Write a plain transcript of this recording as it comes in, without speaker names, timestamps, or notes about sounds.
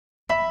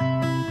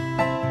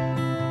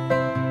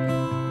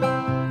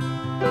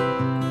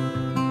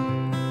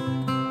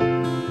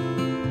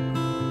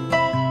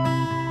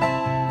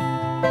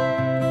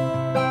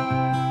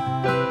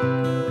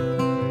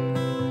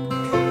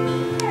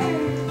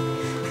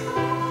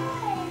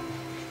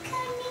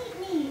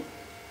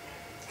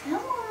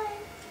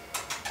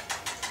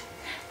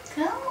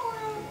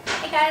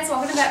guys,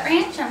 welcome to Vet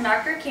Ranch. I'm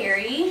Dr.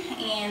 Karri,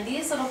 and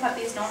these little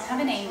puppies don't have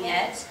a name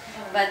yet,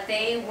 but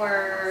they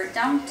were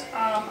dumped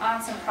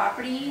on some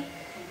property,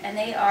 and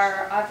they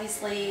are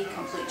obviously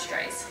complete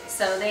strays.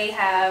 So they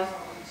have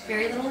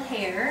very little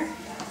hair,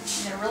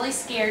 and they're really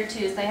scared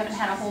too, so they haven't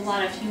had a whole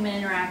lot of human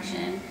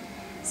interaction.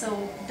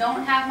 So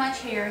don't have much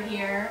hair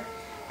here.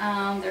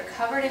 They're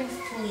covered in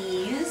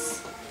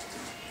fleas,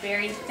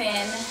 very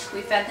thin.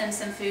 We fed them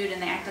some food and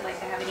they acted like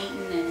they haven't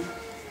eaten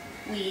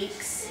in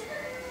weeks.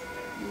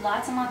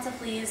 Lots and lots of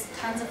fleas,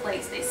 tons of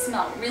flakes. They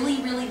smell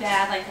really, really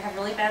bad, like they have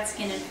really bad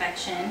skin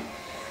infection.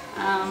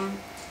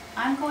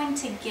 I'm going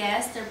to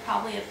guess they're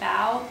probably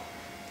about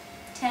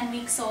 10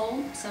 weeks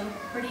old, so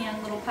pretty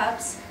young little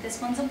pups.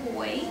 This one's a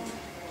boy.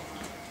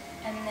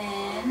 And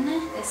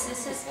then this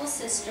is his little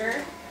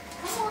sister.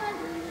 Come on.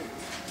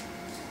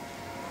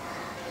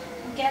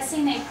 I'm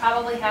guessing they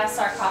probably have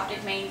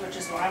sarcoptic mange, which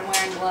is why I'm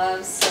wearing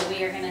gloves, so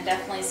we are going to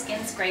definitely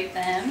skin scrape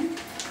them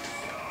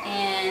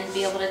and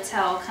be able to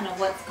tell kind of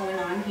what's going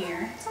on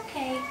here. It's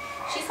okay.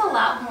 She's a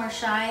lot more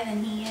shy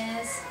than he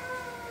is.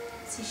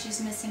 See,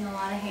 she's missing a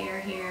lot of hair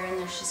here, and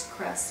there's just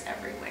crust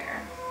everywhere.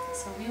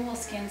 So we will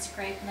skin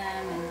scrape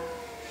them,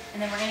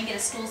 and then we're going to get a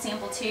stool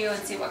sample too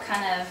and see what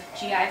kind of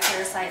GI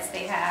parasites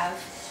they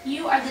have.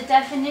 You are the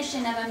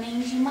definition of a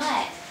mangy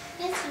mutt.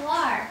 Yes, you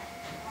are.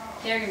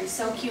 They're going to be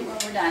so cute when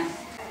we're done.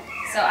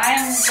 So I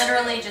am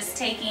literally just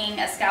taking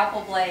a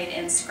scalpel blade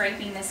and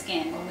scraping the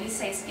skin. When we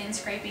say skin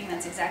scraping,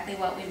 that's exactly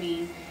what we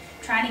mean.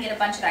 Trying to get a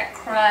bunch of that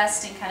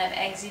crust and kind of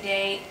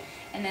exudate,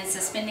 and then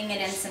suspending it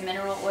in some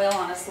mineral oil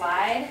on a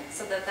slide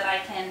so that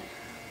I can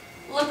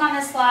look on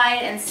the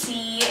slide and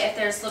see if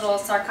there's little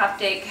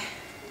sarcoptic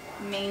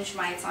mange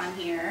mites on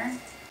here.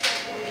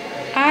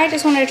 I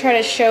just wanted to try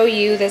to show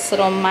you this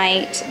little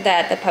mite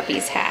that the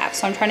puppies have.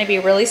 So I'm trying to be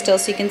really still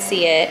so you can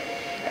see it.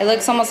 It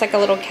looks almost like a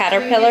little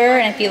caterpillar,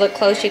 and if you look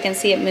close you can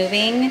see it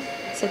moving.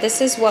 So this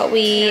is what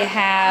we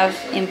have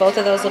in both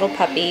of those little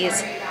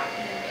puppies.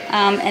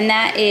 And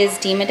that is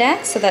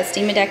Demodex, so that's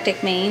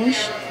demodectic mange.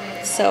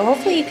 So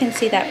hopefully you can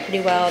see that pretty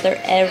well.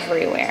 They're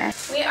everywhere.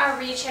 We are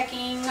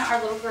rechecking our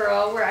little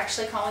girl. We're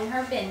actually calling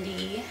her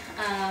Bindi.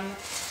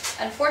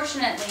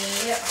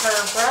 Unfortunately,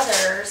 her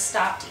brother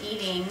stopped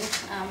eating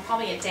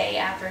probably a day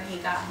after he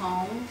got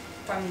home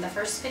from the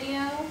first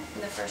video,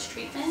 from the first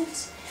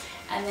treatment.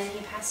 And then he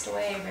passed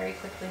away very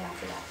quickly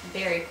after that,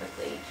 very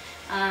quickly.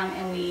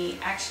 And we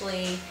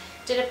actually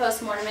did a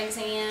post-mortem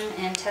exam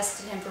and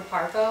tested him for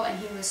parvo, and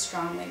he was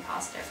strongly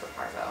positive for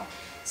parvo.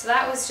 So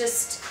that was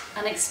just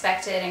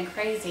unexpected and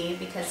crazy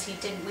because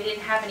we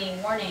didn't have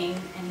any warning,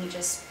 and he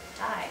just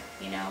died,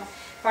 you know.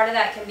 Part of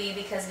that can be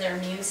because their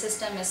immune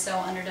system is so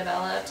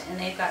underdeveloped and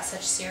they've got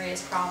such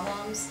serious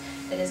problems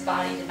that his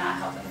body did not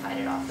help him fight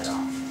it off at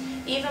all.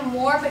 Even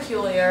more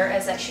peculiar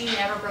is that she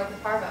never broke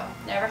with parvo.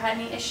 Never had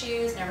any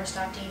issues, never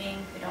stopped eating.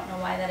 We don't know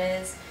why that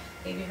is.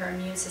 Maybe her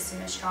immune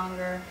system is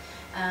stronger.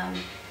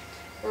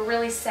 We're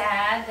really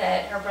sad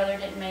that her brother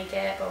didn't make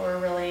it, but we're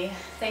really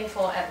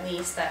thankful at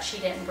least that she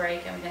didn't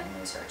break and we didn't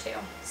lose her too.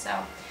 So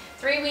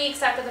 3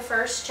 weeks after the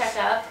first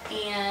checkup,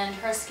 and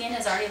her skin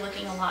is already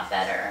looking a lot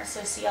better.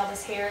 So see all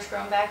this hair has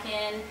grown back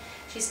in.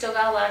 She's still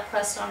got a lot of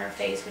crust on her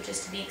face, which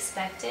is to be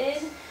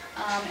expected,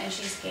 and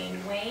she's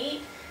gained weight.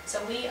 So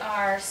we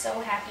are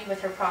so happy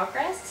with her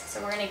progress.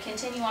 So we're going to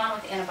continue on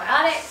with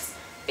antibiotics,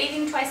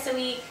 bathing twice a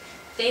week,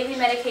 daily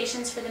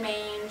medications for the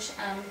mange,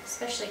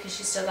 especially because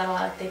she's still got a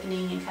lot of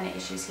thickening and kind of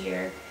issues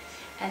here.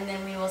 And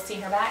then we will see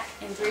her back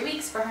in 3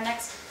 weeks for her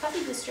next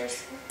puppy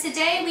boosters.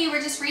 Today we were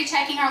just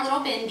rechecking our little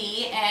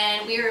Bindi,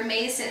 and we were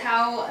amazed at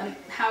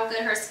how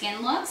good her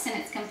skin looks, and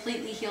it's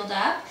completely healed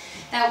up.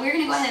 That we're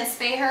going to go ahead and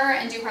spay her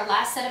and do her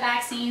last set of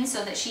vaccines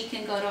so that she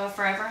can go to a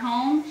forever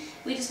home.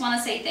 We just want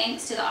to say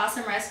thanks to the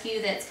awesome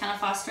rescue that's kind of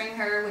fostering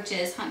her, which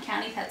is Hunt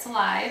County Pets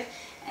Alive,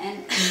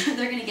 and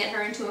they're going to get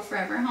her into a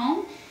forever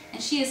home.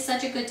 And she is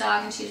such a good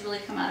dog, and she's really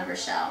come out of her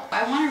shell.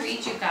 I want to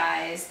read you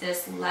guys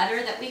this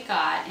letter that we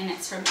got, and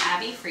it's from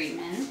Abby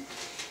Friedman,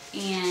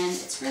 and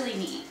it's really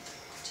neat.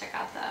 Check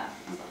out the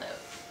envelope.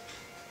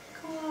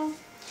 Cool.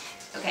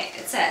 Okay,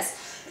 it says,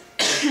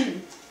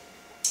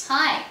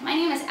 Hi, my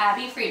name is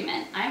Abby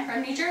Friedman. I'm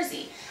from New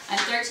Jersey. I'm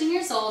 13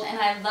 years old, and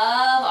I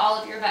love all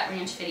of your Vet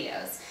Ranch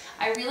videos.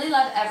 I really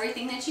love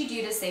everything that you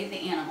do to save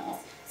the animals.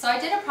 So I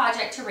did a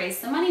project to raise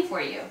some money for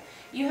you.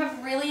 You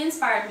have really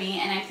inspired me,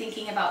 and I'm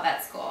thinking about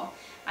vet school.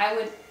 I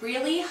would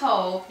really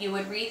hope you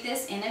would read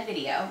this in a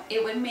video.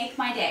 It would make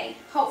my day.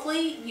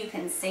 Hopefully you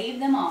can save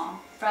them all.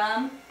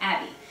 From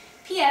Abby.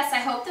 P.S. I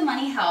hope the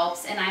money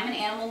helps, and I'm an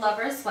animal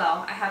lover as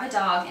well. I have a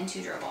dog and 2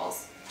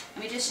 gerbils.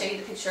 Let me just show you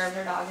the picture of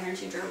her dog and her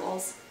 2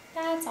 gerbils.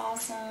 That's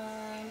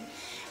awesome.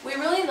 We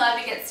really love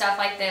to get stuff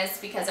like this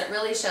because it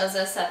really shows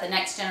us that the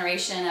next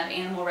generation of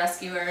animal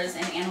rescuers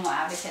and animal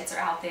advocates are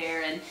out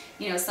there, and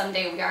you know,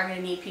 someday we are going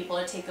to need people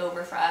to take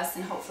over for us,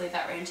 and hopefully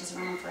Vet Ranch is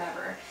around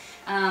forever.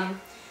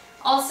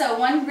 Also,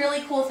 one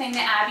really cool thing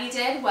that Abby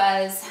did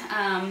was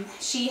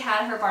she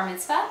had her bar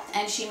mitzvah,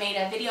 and she made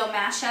a video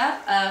mashup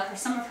of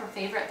some of her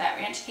favorite Vet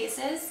Ranch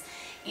cases,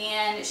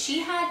 And she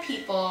had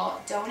people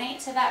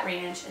donate to that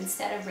ranch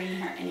instead of bringing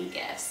her any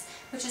gifts,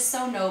 which is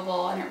so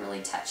noble, and it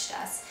really touched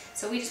us.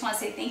 So we just want to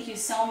say thank you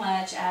so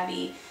much,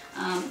 Abby.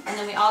 And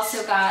then we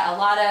also got a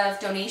lot of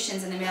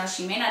donations in the mail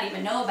she may not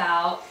even know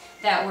about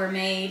that were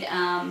made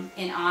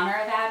in honor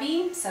of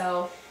Abby.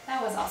 So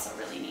that was also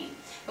really neat.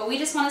 But we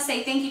just want to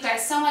say thank you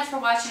guys so much for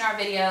watching our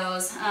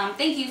videos.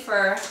 Thank you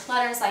for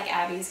letters like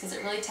Abby's, because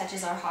it really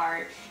touches our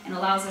heart and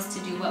allows us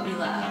to do what we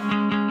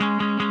love.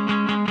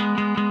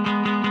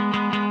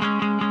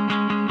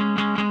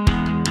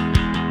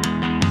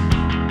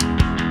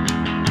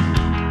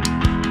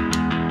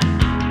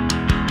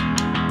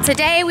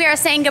 Today we are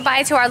saying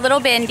goodbye to our little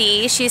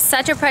Bindi. She's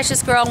such a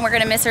precious girl and we're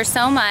going to miss her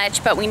so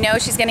much, but we know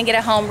she's going to get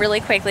a home really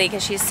quickly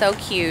because she's so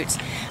cute.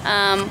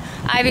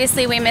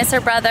 Obviously we miss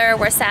her brother.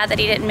 We're sad that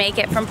he didn't make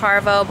it from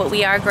Parvo, but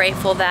we are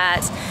grateful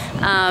that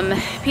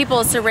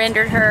people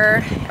surrendered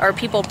her, or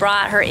people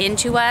brought her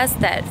into us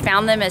that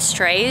found them as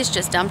strays,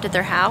 just dumped at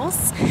their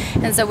house.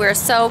 And so we're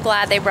so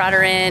glad they brought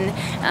her in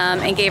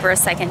and gave her a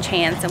second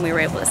chance, and we were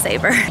able to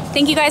save her.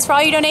 Thank you guys for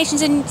all your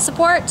donations and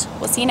support.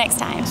 We'll see you next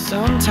time.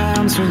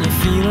 Sometimes when you're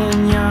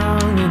feeling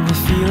young and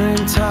you're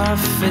feeling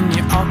tough and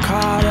you're all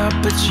caught up,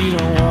 but you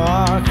don't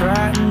walk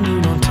right and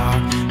you don't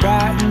talk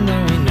right, and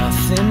there ain't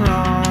nothing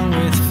wrong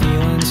with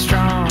feeling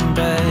strong,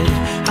 babe.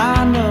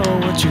 I know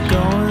what you're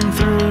going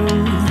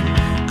through.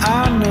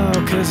 I know,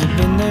 'cause I've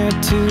been there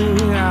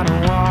too. I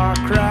don't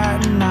walk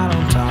right and I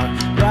don't talk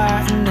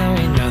right, and there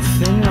ain't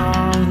nothing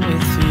wrong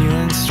with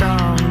feeling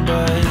strong,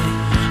 but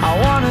I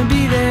wanna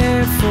be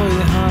there for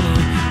you, honey,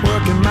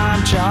 working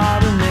my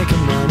job and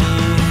making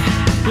money.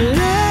 But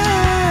I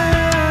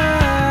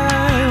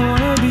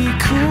wanna be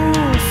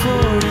cool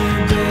for you,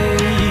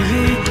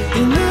 baby,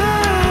 and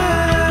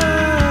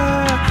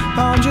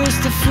I'm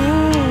just a